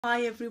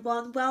Hi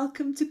everyone,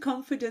 welcome to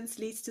Confidence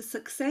Leads to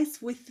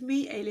Success with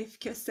me, Elif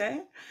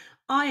Köse.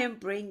 I am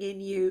bringing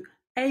you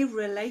a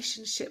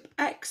relationship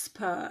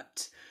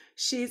expert.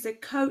 She's a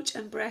coach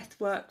and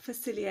breathwork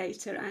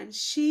facilitator, and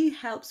she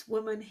helps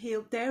women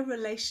heal their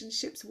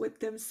relationships with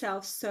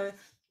themselves so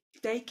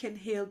they can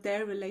heal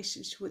their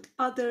relationship with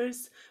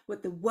others,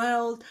 with the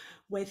world,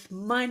 with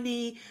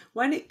money.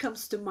 When it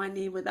comes to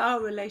money, with our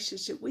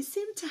relationship, we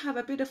seem to have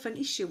a bit of an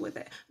issue with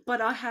it.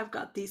 But I have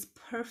got this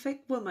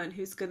perfect woman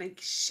who's going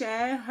to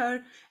share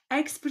her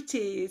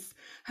expertise,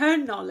 her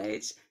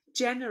knowledge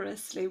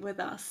generously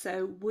with us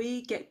so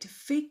we get to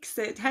fix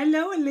it.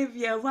 Hello,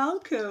 Olivia.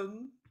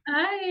 Welcome.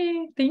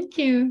 Hi, thank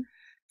you.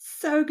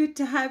 So good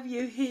to have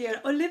you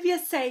here. Olivia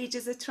Sage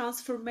is a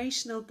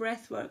transformational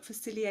breathwork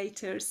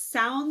facilitator,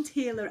 sound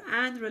healer,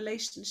 and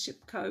relationship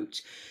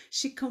coach.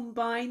 She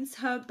combines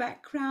her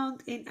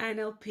background in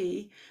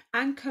NLP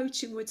and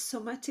coaching with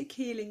somatic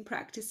healing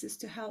practices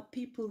to help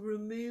people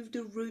remove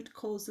the root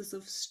causes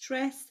of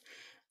stress,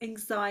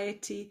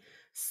 anxiety,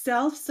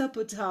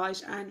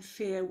 self-sabotage, and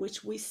fear,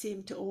 which we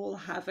seem to all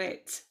have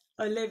it.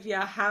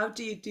 Olivia, how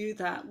do you do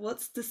that?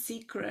 What's the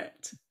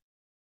secret?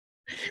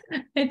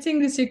 I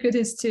think the secret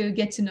is to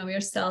get to know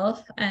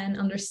yourself and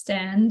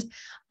understand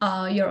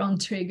your own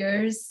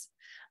triggers,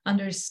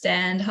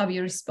 understand how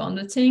you respond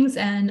to things,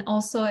 and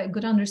also a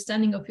good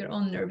understanding of your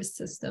own nervous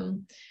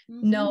system,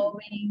 Mhm.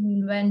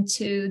 knowing when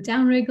to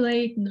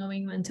downregulate,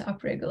 knowing when to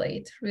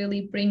upregulate,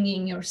 really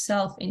bringing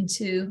yourself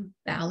into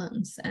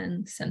balance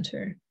and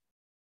center.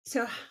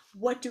 So,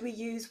 what do we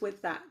use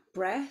with that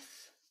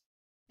breath?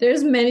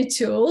 There's many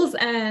tools,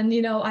 and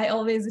I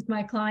always with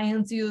my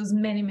clients use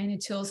many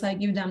tools. I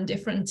give them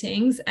different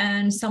things,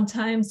 and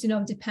sometimes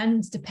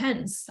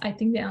depends. I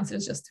think the answer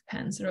is just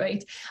depends,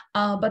 right?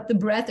 But the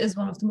breath is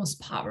one of the most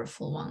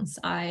powerful ones.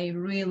 I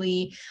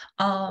really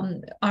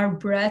Our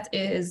breath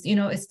is,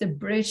 it's the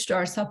bridge to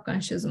our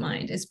subconscious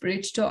mind. It's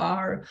bridge to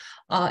our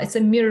it's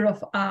a mirror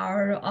of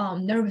our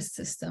nervous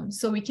system,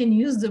 so we can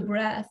use the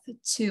breath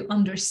to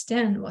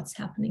understand what's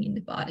happening in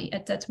the body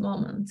at that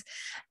moment.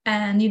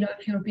 And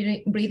if you're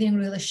breathing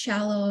really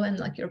shallow and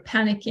like you're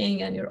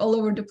panicking and you're all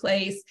over the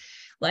place,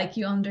 like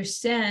you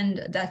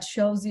understand, that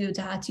shows you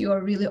that you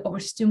are really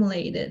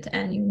overstimulated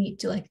and you need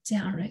to like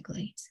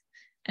downregulate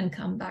and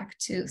come back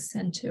to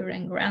center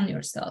and ground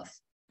yourself.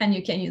 And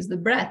you can use the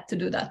breath to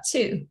do that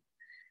too,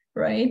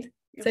 right?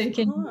 So Of you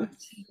can use it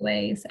course. two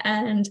ways.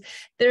 And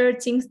there are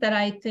things that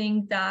I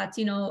think that,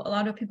 a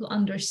lot of people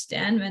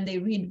understand when they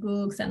read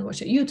books and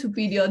watch a YouTube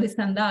video, this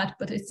and that,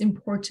 but it's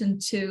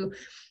important to,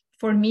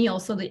 for me,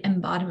 also the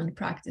embodiment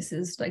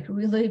practices, like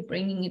really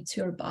bringing it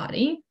to your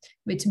body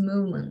with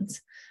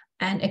movement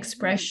and Mhm.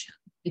 expression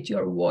with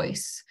your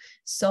voice,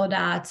 so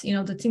that,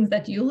 the things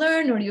that you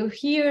learn or you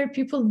hear,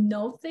 people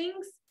know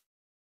things,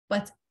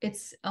 but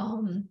it's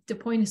the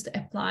point is to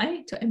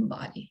apply, to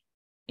embody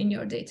in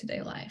your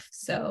day-to-day life.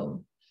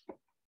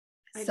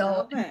 I So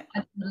love it.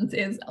 embodiment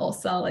is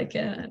also like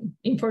an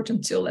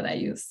important tool that I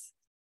use.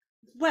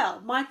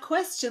 Well, my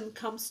question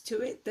comes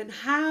to it then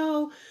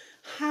how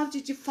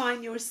did you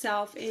find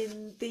yourself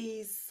in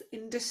these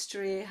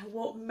industry?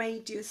 What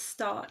made you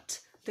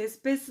start this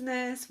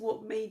business?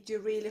 What made you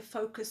really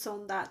focus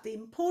on that, the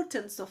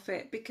importance of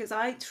it? Because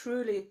I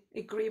truly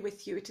agree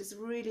with you. It is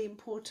really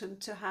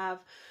important to have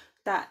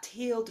that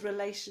healed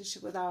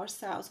relationship with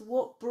ourselves.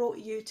 What brought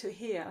you to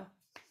here?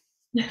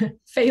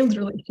 Failed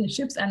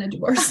relationships and a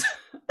divorce.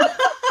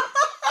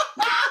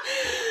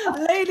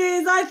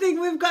 Ladies, I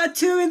think we've got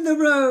two in the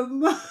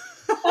room.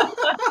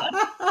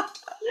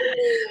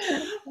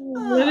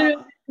 Literally,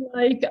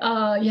 like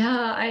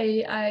yeah,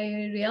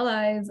 I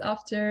realized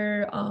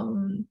after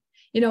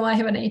I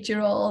have an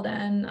 8-year-old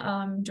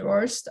and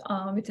divorced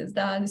with his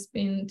dad. It's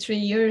been 3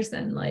 years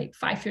and like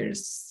 5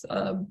 years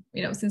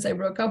since I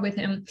broke up with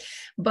him.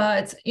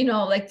 But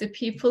like the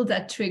people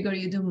that trigger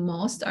you the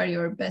most are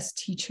your best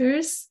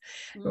teachers,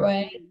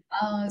 right?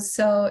 Mm.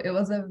 So it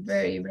was a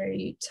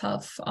very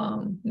tough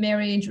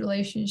marriage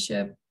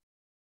relationship,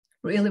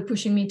 really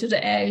pushing me to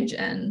the edge,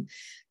 and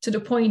to the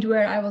point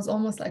where I was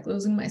almost like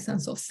losing my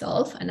sense of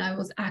self, and I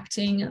was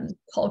acting and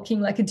talking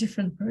like a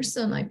different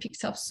person. I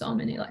picked up so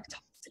many like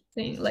toxic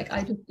things, like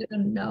I just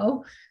didn't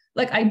know.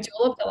 Like I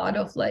developed a lot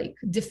of like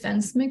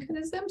defense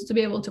mechanisms to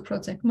be able to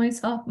protect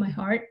myself, my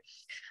heart.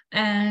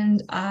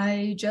 And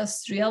I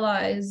just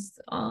realized,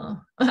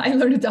 I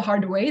learned it the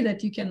hard way,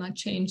 that you cannot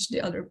change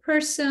the other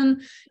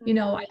person. I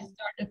Mm.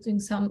 started doing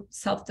some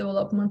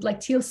self-development. Like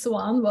Teal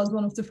Swan was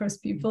one of the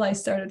first people I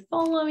started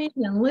following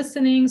and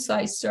listening. So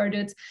I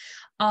started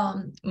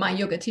my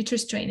yoga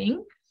teachers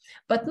training,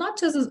 but not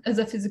just as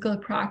a physical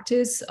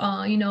practice.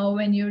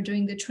 When you're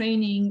doing the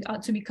training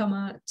to become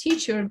a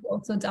teacher, you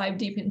also dive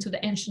deep into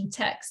the ancient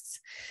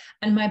texts.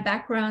 And my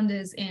background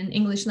is in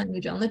English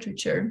language and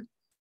literature,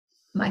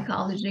 my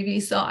college degree.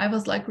 So I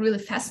was like really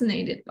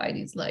fascinated by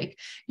these like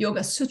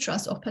yoga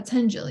sutras of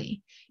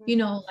Patanjali,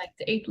 Mhm. like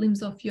the 8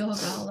 limbs of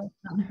yoga, like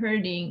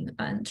unhurting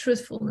and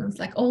truthfulness,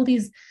 like all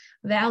these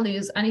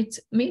values, and it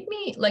made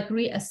me like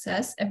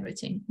reassess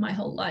everything, my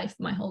whole life,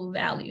 my whole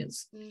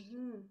values.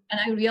 And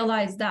I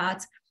realized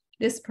that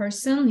this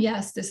person,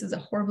 yes, this is a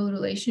horrible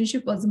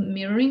relationship, was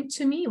mirroring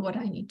to me what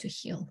I need to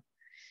heal.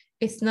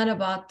 It's not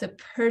about the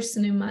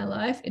person in my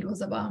life, it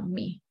was about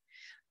me.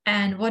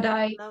 And what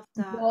I Love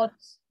that. brought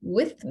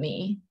with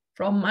me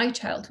from my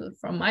childhood,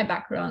 from my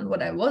background,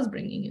 what I was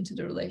bringing into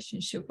the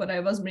relationship, what I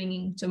was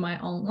bringing to my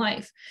own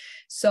life.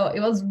 So it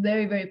was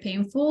very, very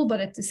painful.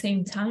 But at the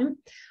same time,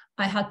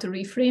 I had to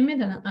reframe it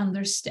and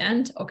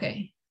understand,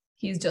 okay,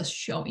 he's just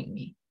showing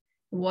me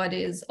what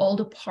is all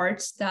the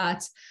parts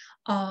that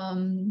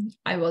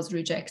I was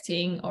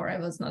rejecting or I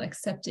was not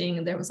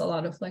accepting. There was a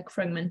lot of like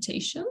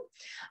fragmentation,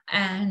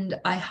 and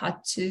I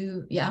had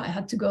to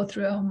go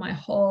through my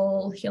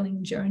whole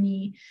healing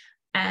journey.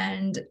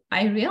 And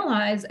I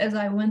realized as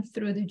I went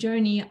through the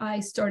journey, I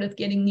started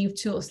getting new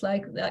tools,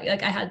 like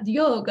I had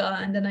yoga,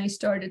 and then I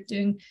started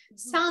doing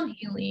sound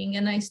healing,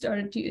 and I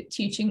started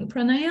teaching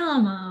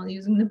pranayama,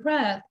 using the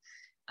breath.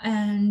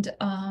 And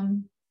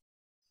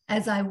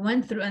as I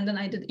went through, and then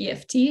I did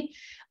EFT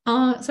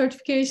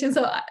certification.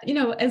 So,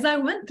 as I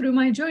went through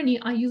my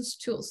journey, I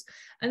used tools.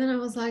 And then I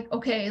was like,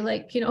 okay,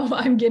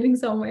 I'm getting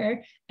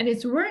somewhere and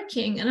it's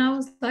working. And I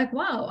was like,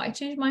 wow, I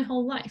changed my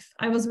whole life.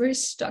 I was very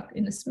stuck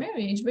in this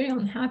marriage, very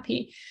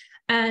unhappy.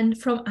 And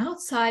from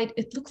outside,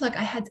 it looked like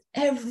I had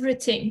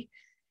everything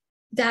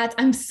that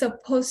I'm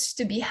supposed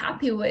to be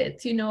happy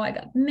with. I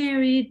got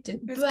married. It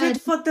was good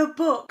for the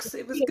books.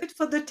 It was good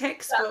for the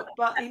textbook,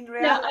 but in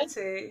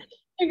reality...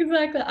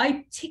 Exactly.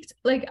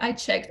 I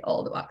checked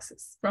all the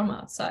boxes from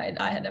outside.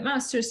 I had a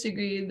master's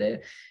degree,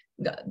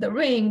 the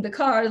ring, the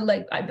car,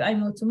 I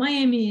moved to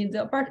Miami,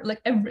 the apartment,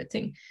 like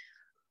everything.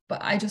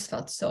 But I just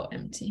felt so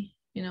empty,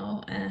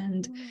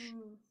 and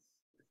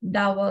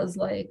that was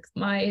like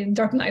my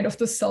dark night of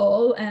the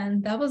soul.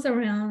 And that was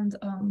around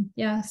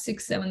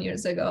 6-7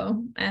 years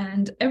ago.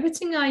 And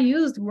everything I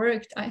used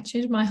worked. I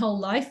changed my whole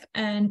life,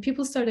 and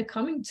people started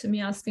coming to me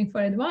asking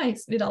for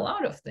advice with a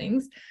lot of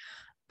things.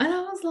 And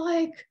I was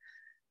like,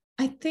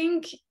 I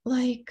think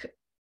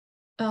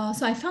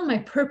so I found my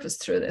purpose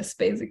through this,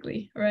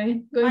 basically,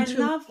 right? I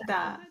love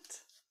that.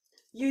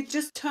 You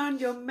just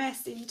turned your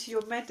mess into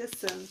your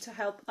medicine to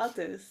help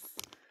others.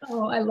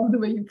 Oh, I love the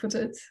way you put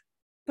it.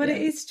 But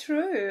it is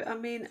true. I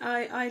mean,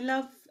 I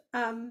love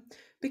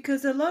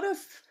because a lot of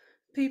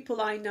people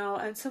I know,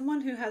 and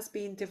someone who has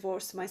been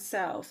divorced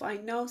myself, I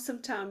know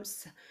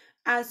sometimes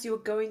as you're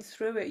going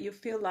through it, you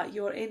feel like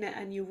you're in it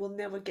and you will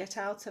never get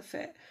out of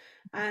it.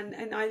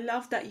 And I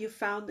love that you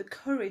found the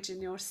courage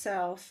in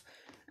yourself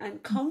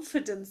and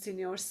confidence in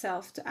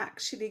yourself to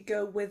actually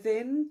go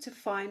within to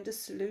find a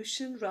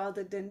solution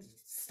rather than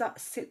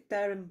sit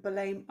there and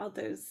blame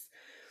others.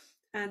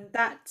 And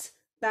that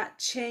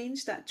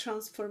change, that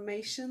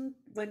transformation,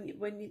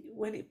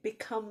 when it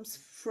becomes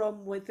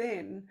from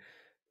within,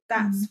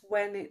 that's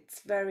when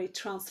it's very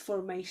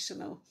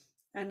transformational.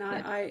 And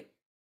I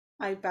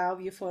bow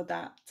you for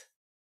that.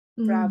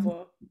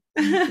 Bravo.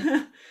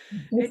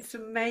 It's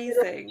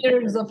amazing.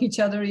 Years of each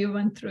other, you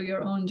went through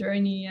your own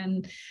journey,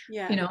 and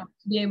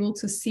be able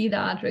to see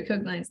that,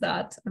 recognize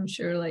that, I'm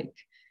sure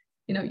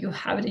you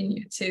have it in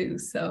you too.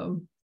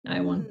 So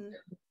I want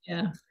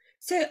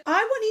So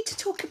I want you to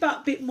talk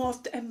about a bit more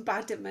of the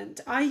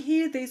embodiment. I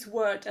hear this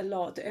word a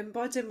lot, the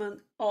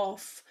embodiment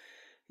of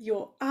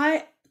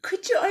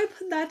could you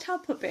open that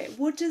up a bit?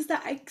 What does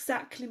that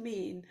exactly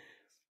mean?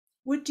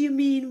 What do you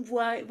mean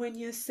when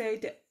you say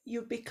that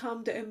you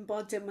become the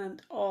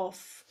embodiment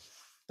of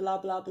blah,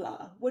 blah,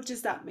 blah? What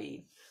does that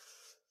mean?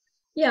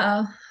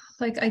 Yeah,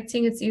 I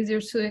think it's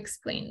easier to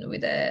explain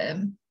with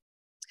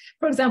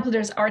for example,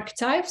 there's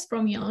archetypes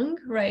from Jung,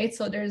 right?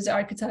 So there's the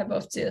archetype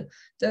of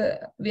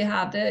we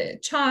have the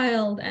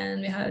child,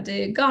 and we have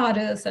the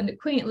goddess and the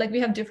queen. We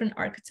have different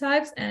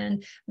archetypes,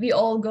 and we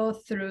all go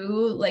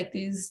through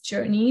these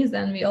journeys,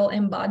 and we all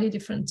embody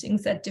different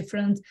things at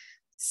different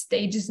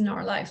stages in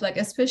our life.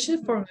 Especially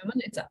for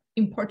women, it's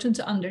important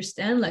to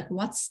understand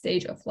what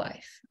stage of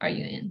life are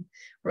you in,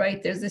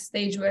 right? There's a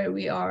stage where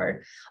we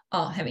are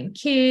having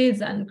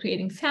kids and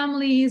creating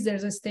families.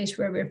 There's a stage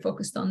where we're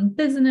focused on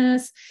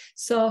business.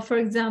 So for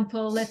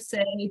example, let's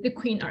say the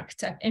queen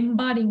archetype,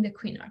 embodying the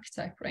queen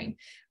archetype, right?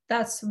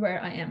 That's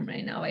where I am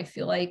right now. I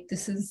feel like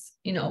this is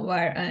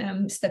where I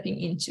am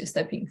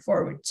stepping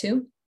forward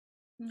to.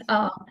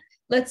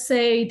 Let's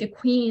say the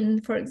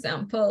queen, for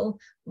example,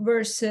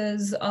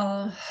 versus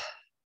the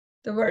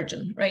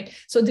virgin, right?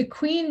 So the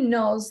queen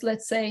knows,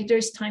 let's say,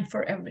 there's time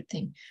for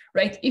everything,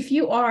 right? If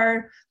you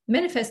are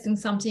manifesting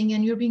something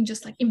and you're being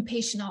just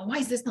impatient, why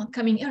is this not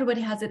coming?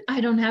 Everybody has it, I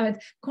don't have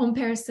it,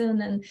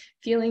 comparison, and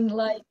feeling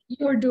like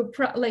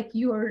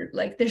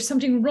there's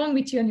something wrong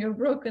with you and you're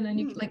broken, and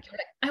you're like,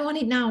 I want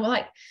it now.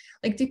 Like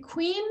the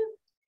queen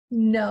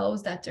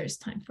knows that there's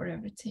time for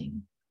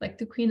everything.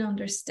 The queen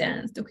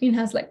understands. The queen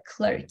has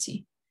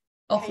clarity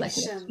of what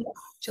she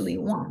actually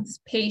wants,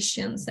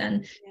 patience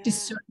and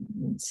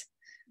discernment,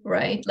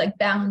 right?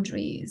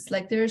 Boundaries.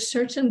 There are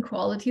certain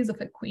qualities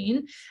of a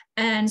queen.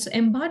 And so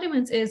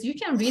embodiment is, you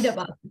can read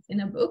about it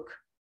in a book,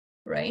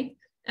 right?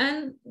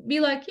 and be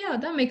like, yeah,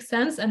 that makes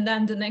sense. And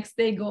then the next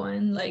day go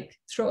and like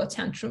throw a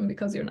tantrum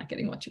because you're not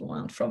getting what you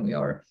want from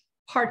your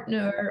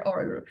partner,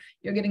 or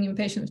you're getting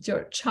impatient with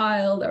your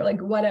child, or like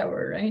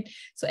whatever, right?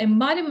 So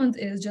embodiment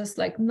is just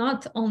like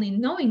not only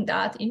knowing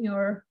that in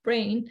your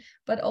brain,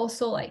 but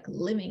also like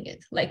living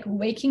it, like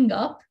waking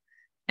up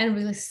and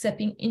really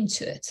stepping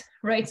into it,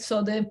 right?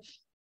 So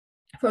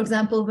for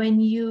example, when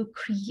you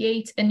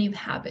create a new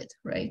habit,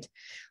 right?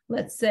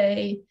 Let's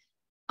say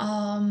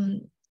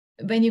um,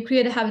 when you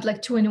create a habit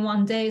like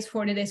 21 days,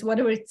 40 days,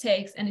 whatever it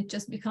takes, and it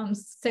just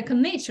becomes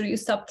second nature, you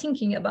stop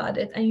thinking about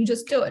it and you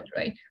just do it,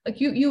 right?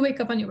 Like you wake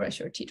up and you brush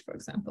your teeth, for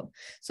example.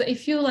 So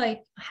if you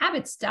like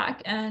habit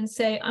stack and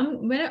say,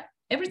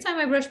 every time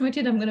I brush my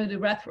teeth, I'm going to do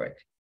breath work,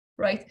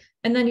 right?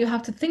 And then you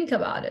have to think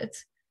about it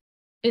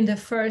in the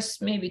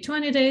first maybe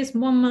 20 days,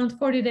 1 month,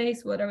 40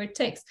 days, whatever it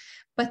takes.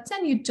 But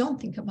then you don't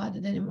think about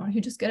it anymore.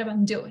 You just get up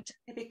and do it.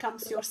 It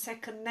becomes your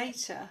second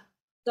nature.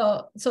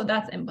 So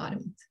that's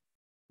embodiment.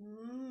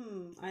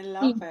 I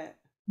love it.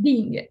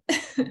 Being it.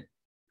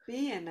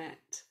 Be in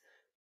it.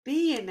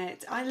 Be in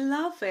it. I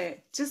love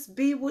it. Just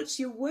be what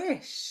you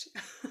wish.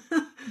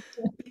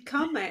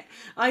 Become it.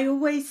 I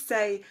always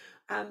say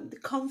the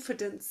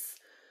confidence,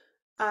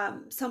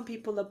 some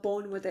people are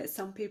born with it,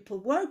 some people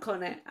work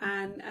on it.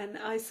 And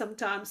I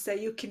sometimes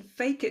say you can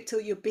fake it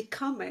till you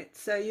become it.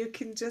 So you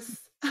can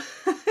just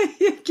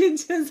you can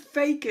just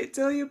fake it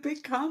till you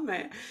become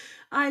it.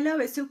 I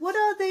love it. So what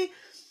are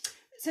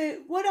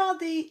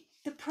the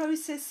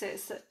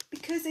processes that,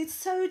 because it's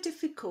so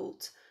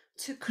difficult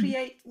to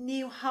create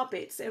new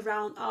habits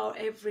around our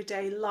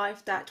everyday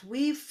life that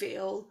we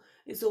feel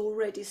is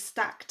already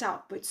stacked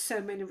up with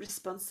so many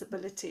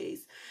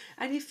responsibilities.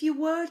 And if you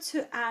were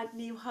to add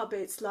new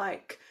habits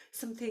like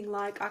something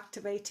like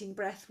activating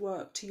breath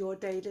work to your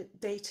daily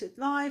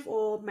life,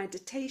 or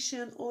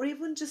meditation, or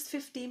even just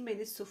 15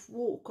 minutes of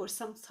walk, or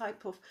some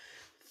type of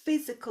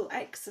physical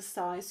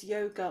exercise,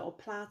 yoga or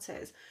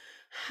Pilates,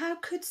 how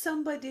could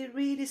somebody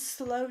really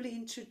slowly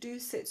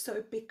introduce it so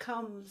it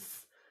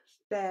becomes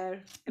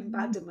their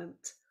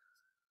embodiment?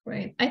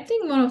 Right. I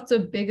think one of the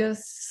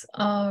biggest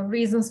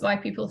reasons why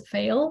people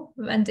fail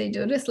when they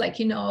do this, like,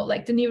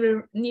 like the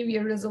New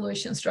Year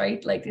resolutions,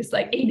 right? Like it's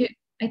like 80,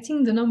 I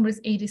think the number is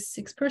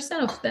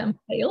 86% of them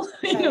fail,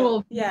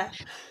 Yeah.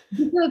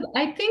 because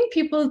I think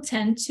people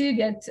tend to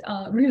get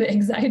really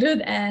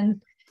excited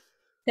and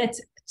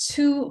that's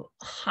too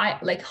high,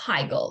 like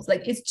high goals,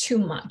 like it's too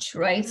much,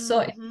 right? So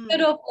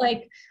instead of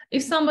like,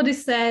 if somebody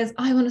says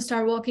I want to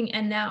start walking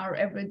an hour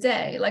every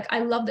day, like I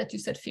love that you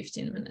said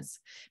 15 minutes,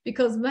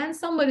 because when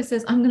somebody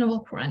says I'm going to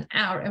walk for an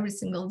hour every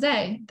single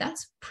day,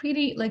 that's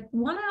pretty, like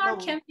 1 hour Long.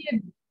 can be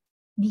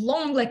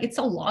long, like it's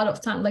a lot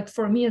of time. Like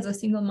for me as a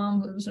single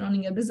mom who's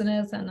running a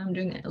business and I'm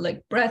doing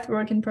like breath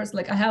work in person,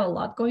 like I have a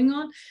lot going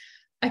on.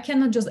 I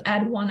cannot just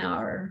add 1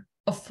 hour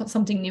of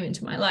something new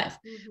into my life,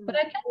 but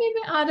I can maybe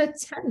add a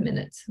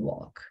 10-minute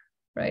walk,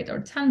 right? Or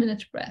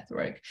 10-minute breath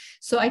work.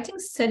 So I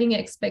think setting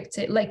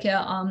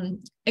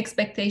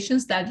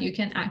expectations that you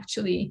can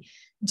actually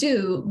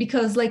do,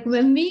 because like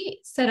when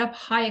we set up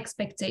high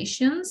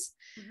expectations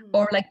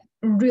or like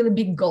really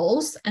big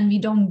goals and we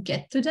don't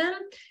get to them,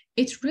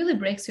 it really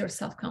breaks your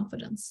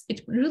self-confidence. It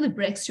really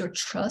breaks your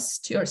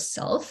trust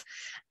yourself,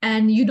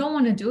 and you don't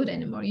want to do it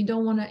anymore. You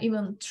don't want to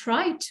even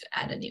try to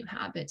add a new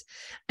habit.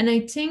 And I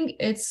think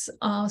it's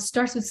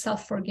starts with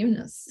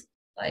self-forgiveness,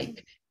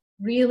 like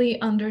really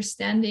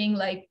understanding,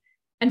 like,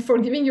 and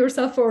forgiving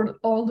yourself for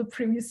all the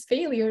previous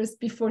failures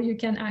before you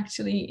can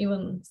actually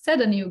even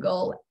set a new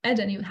goal, add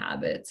a new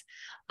habit.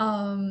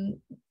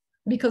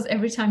 Because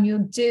every time you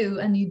do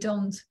and you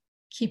don't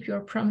keep your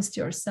promise to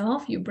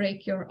yourself, you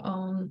break your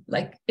own,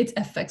 like it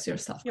affects your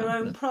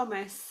self-confidence.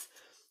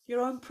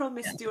 Your own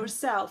promise to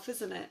yourself,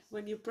 isn't it?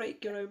 When you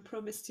break your own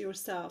promise to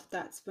yourself,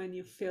 that's when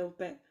you feel a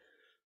bit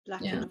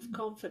lacking Yeah. of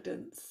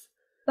confidence.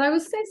 So I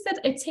would say set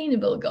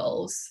attainable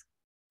goals.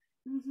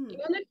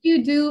 Even if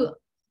you do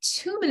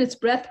 2 minutes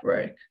breath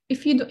work,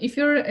 if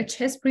you're a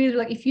chest breather,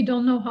 like if you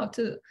don't know how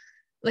to,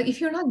 like if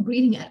you're not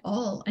breathing at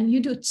all and you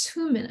do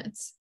 2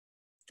 minutes,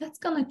 that's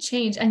gonna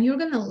change and you're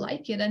gonna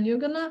like it, and you're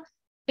gonna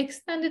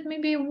extend it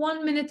maybe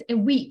 1 minute a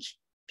week.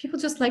 People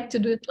just like to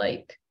do it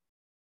like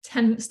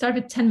start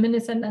with 10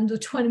 minutes and then do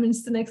 20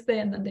 minutes the next day,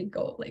 and then they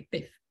go like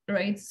this,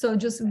 right? So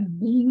just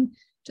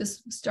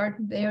start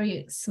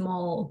very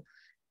small.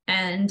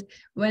 And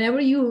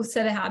whenever you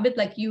set a habit,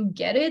 like you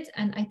get it.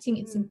 And I think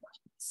it's important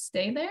to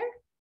stay there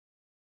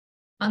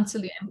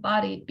until you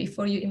embody it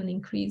before you even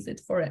increase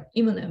it for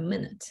even a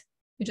minute.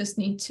 You just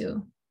need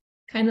to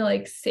kind of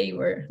like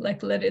savor,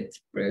 like let it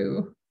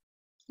brew,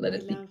 let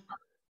it become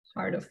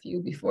part of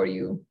you before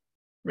you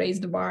raise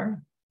the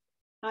bar.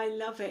 I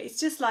love it. It's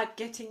just like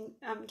getting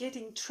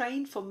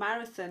trained for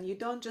marathon. You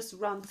don't just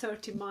run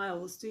 30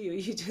 miles, do you?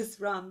 You just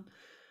run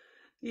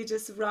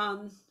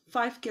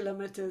 5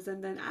 kilometers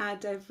and then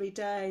add every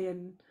day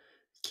and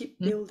keep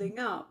building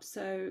up.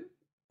 So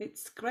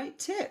it's a great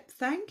tip.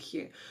 Thank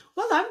you.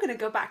 Well, I'm going to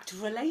go back to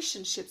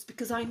relationships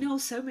because I know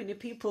so many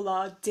people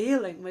are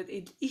dealing with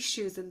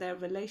issues in their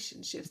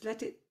relationships.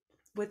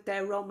 with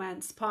their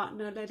romance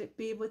partner, let it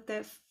be with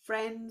their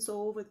friends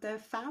or with their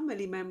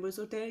family members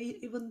or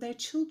even their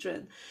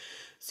children.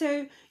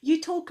 So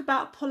you talk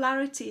about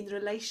polarity in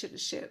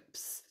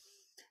relationships.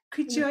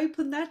 Could you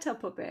open that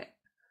up a bit?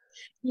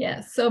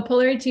 Yes. So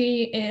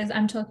polarity is,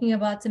 I'm talking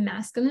about the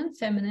masculine,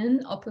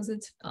 feminine,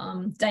 opposite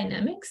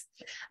dynamics.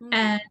 Mm.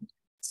 And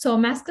so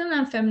masculine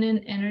and feminine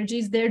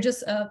energies, they're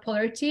just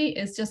polarity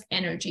is just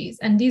energies.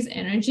 And these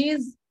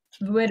energies,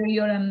 whether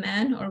you're a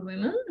man or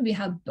woman, we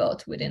have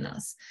both within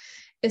us.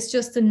 It's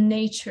just the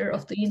nature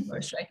of the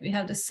universe, right? We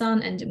have the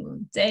sun and the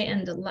moon, day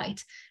and the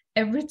light.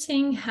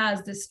 Everything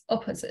has this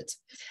opposite.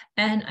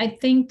 And I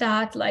think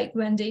that like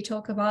when they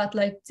talk about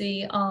like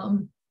the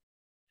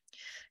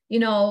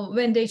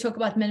when they talk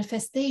about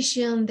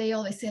manifestation, they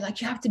always say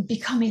like you have to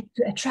become it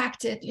to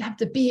attract it, you have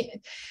to be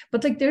it.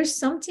 But like there's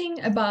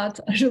something about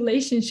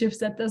relationships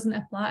that doesn't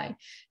apply,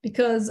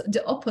 because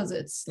the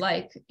opposites,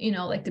 like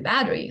like the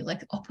battery,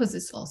 like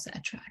opposites also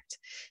attract.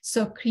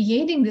 So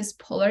creating this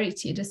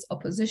polarity, this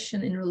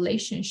opposition in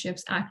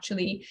relationships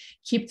actually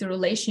keep the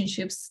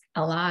relationships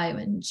alive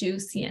and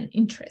juicy and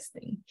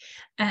interesting.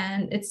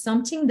 And it's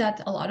something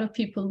that a lot of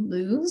people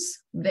lose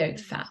very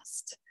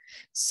fast.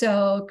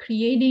 So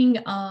creating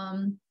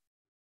the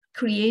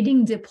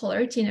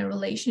polarity in a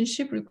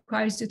relationship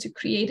requires you to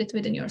create it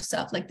within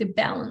yourself, like the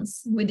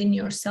balance within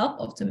yourself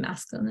of the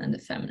masculine and the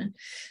feminine.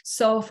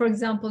 So for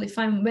example,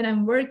 when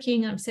I'm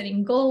working, I'm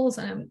setting goals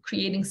and I'm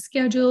creating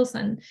schedules,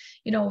 and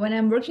when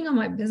I'm working on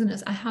my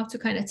business, I have to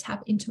kind of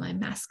tap into my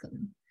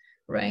masculine,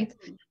 right?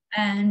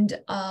 And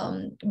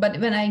but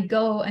when I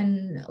go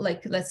and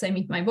like let's say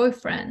meet my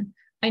boyfriend,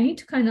 I need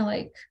to kind of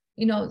like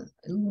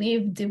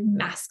leave the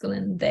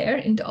masculine there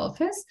in the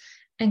office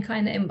and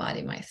kind of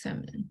embody my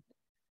feminine,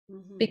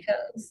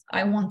 because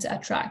I want to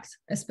attract,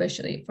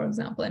 especially, for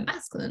example, a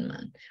masculine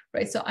man,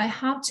 right? So I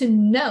have to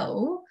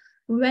know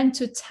when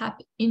to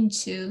tap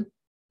into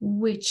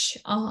which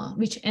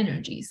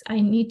energies.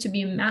 I need to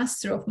be a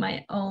master of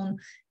my own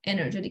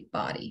energetic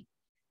body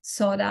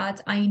so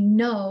that I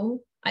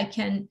know I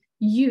can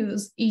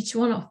use each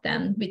one of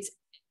them with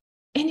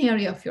any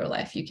area of your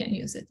life. You can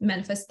use it.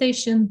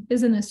 Manifestation,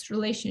 business,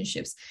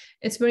 relationships.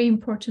 It's very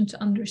important to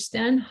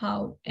understand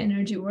how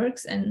energy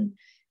works and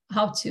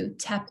how to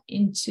tap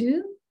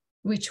into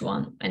which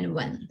one and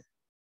when.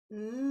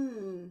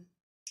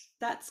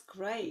 That's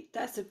great.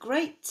 That's a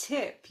great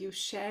tip you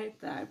shared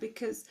there,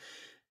 because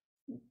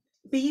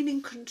being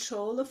in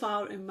control of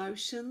our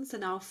emotions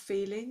and our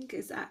feeling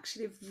is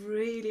actually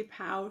really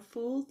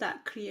powerful.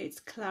 That creates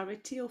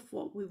clarity of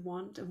what we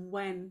want and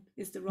when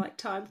is the right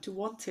time to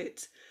want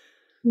it.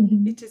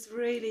 Mm-hmm. It is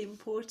really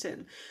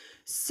important.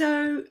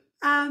 So,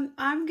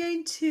 I'm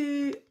going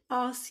to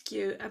ask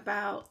you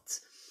about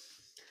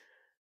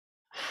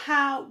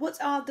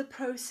what are the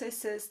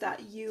processes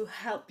that you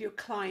help your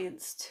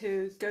clients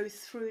to go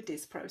through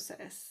this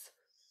process?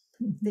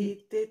 Mm-hmm.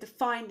 The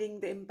finding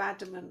the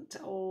embodiment,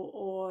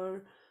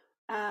 or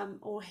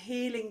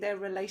healing their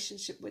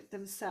relationship with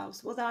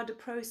themselves. What are the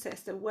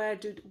process, and where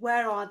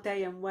are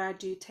they and where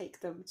do you take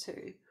them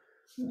to?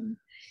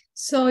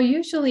 So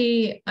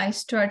usually I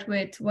start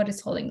with what is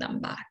holding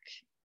them back,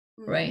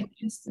 right?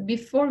 Just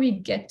before we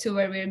get to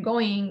where we're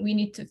going, we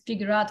need to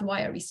figure out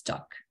why are we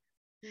stuck.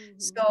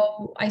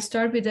 So I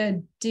start with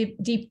a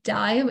deep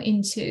dive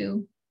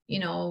into,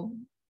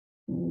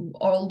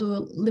 all the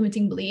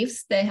limiting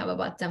beliefs they have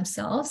about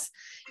themselves,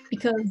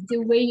 because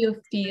the way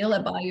you feel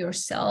about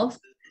yourself,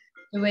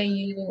 the way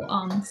you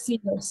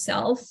see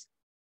yourself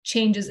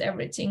changes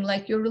everything.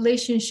 Like your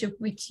relationship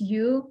with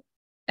you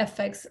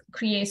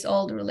creates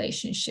all the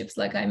relationships,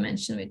 like I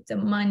mentioned, with the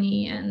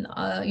money and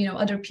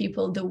other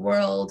people, the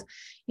world,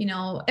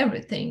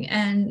 everything.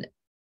 And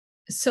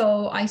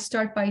so I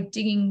start by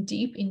digging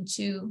deep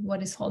into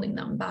what is holding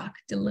them back,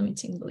 the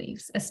limiting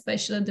beliefs,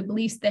 especially the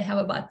beliefs they have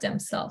about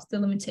themselves, the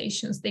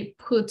limitations they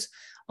put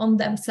on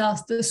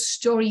themselves, the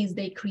stories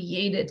they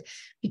created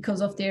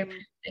because of their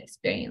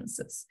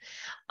experiences.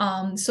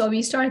 So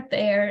we start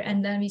there,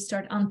 and then we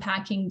start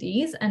unpacking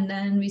these, and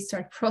then we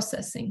start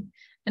processing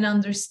and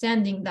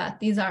understanding that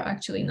these are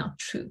actually not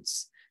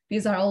truths.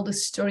 These are all the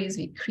stories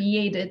we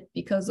created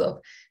because of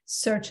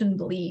certain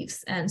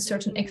beliefs and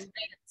certain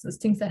experiences,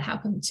 things that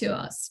happened to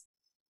us.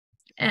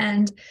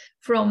 And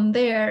from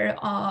there,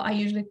 I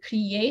usually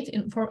create,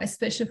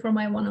 especially for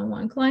my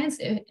one-on-one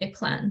clients, a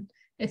plan,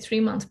 a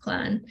 3-month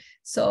plan.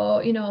 So,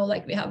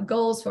 like we have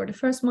goals for the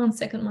first month,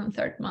 second month,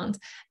 third month.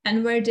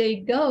 And where they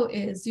go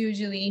is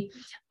usually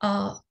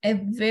a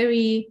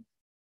very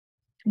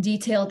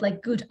detailed,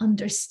 like good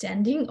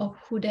understanding of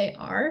who they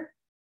are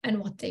and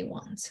what they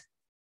want.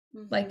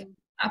 Like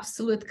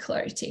absolute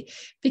clarity,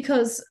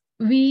 because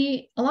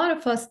a lot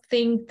of us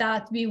think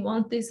that we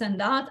want this and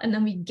that, and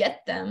then we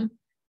get them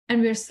and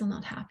we're still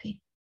not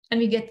happy, and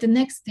we get the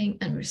next thing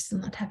and we're still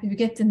not happy, we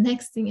get the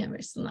next thing and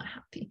we're still not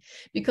happy,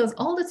 because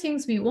all the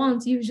things we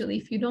want, usually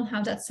if you don't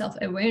have that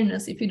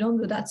self-awareness, if you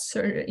don't do that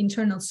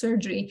internal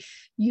surgery,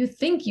 you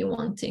think you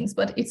want things,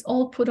 but it's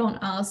all put on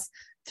us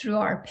through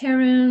our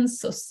parents,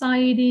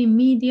 society,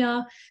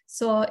 media.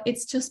 So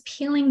it's just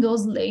peeling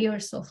those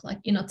layers of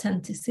like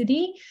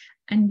inauthenticity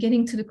and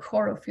getting to the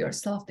core of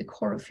yourself, the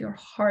core of your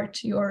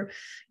heart, your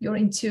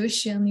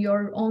intuition,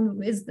 your own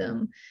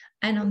wisdom,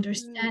 and Mm.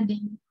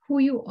 understanding who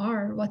you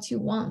are, what you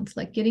want,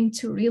 like getting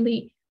to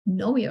really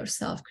know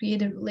yourself,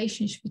 create a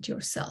relationship with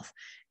yourself.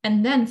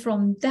 And then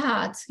from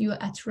that, you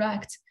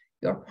attract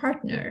your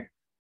partner.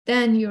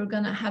 Then you're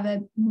going to have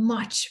a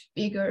much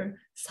bigger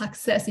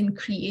success in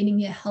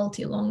creating a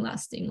healthy, long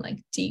lasting,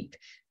 like deep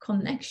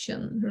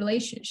connection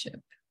relationship.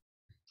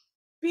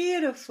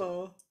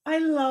 Beautiful. I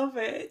love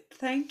it.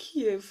 Thank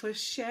you for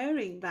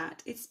sharing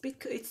that. It's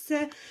because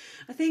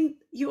I think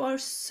you are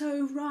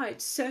so right.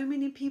 So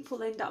many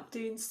people end up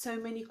doing so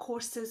many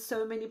courses,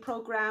 so many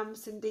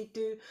programs, and they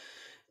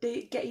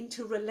get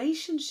into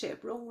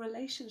wrong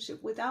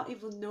relationship without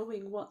even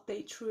knowing what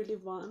they truly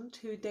want,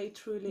 who they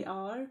truly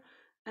are,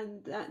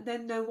 and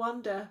then no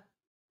wonder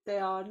they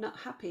are not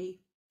happy.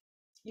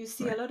 You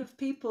see a Right. lot of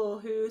people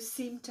who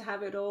seem to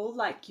have it all,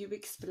 like you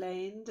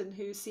explained, and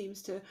who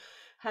seems to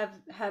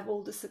have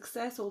all the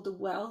success, all the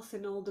wealth,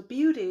 and all the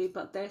beauty,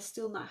 but they're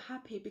still not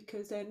happy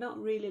because they're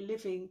not really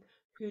living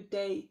who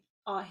they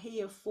are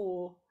here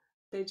for.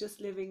 They're just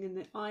living in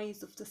the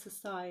eyes of the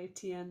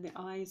society and the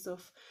eyes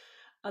of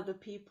other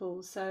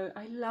people. So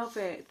I love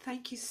it.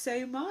 Thank you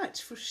so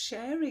much for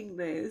sharing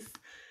this.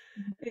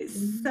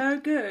 It's so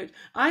good.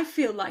 I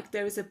feel like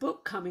there is a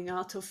book coming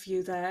out of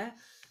you there.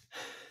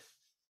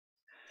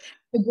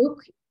 The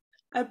book.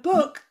 A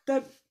book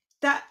that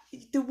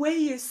the way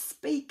you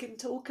speak and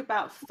talk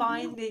about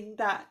finding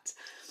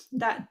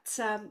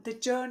the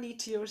journey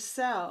to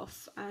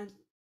yourself and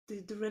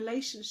the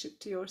relationship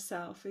to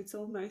yourself, it's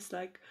almost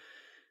like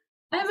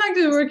I'm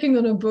actually working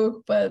on a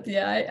book, but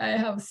yeah, I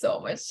have so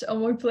much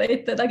on my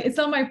plate that like it's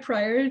not my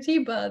priority,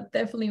 but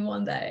definitely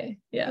one day.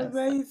 Yes.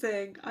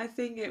 amazing. I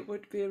think it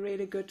would be a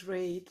really good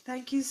read.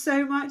 Thank you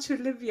so much,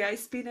 Olivia.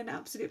 It's been an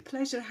absolute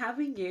pleasure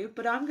having you,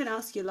 but I'm going to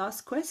ask you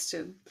last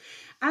question.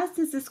 As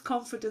this is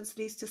Confidence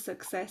Leads to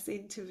Success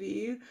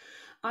interview,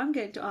 I'm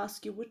going to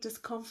ask you, what does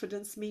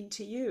confidence mean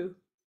to you?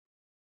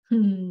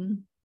 Hmm.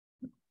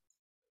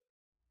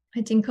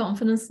 I think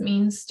confidence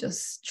means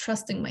just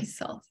trusting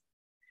myself,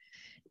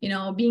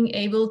 being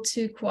able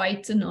to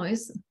quiet the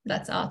noise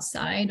that's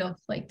outside of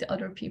like the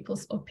other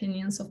people's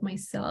opinions of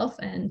myself,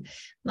 and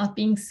not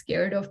being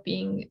scared of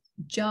being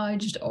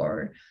judged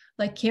or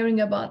like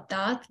caring about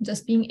that,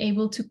 just being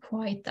able to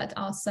quiet that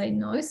outside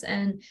noise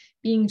and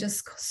being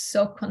just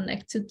so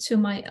connected to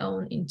my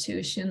own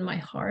intuition, my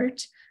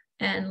heart,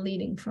 and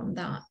leading from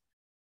that.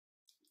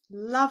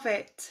 Love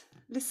it.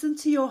 Listen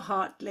to your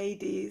heart,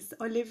 ladies.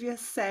 Olivia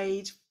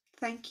Sage,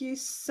 thank you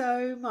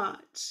so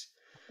much.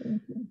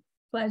 Thank you.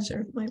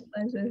 Pleasure, my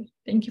pleasure.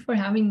 Thank you for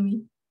having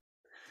me.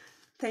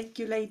 Thank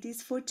you,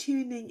 ladies, for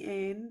tuning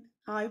in.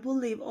 I will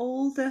leave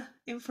all the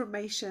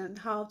information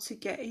how to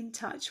get in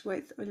touch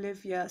with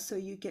Olivia so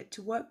you get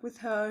to work with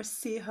her,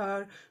 see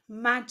her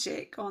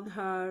magic on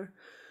her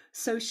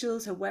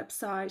socials, her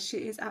website.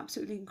 She is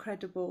absolutely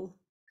incredible.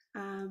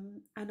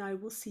 And I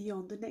will see you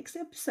on the next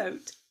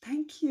episode.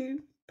 Thank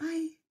you.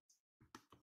 Bye.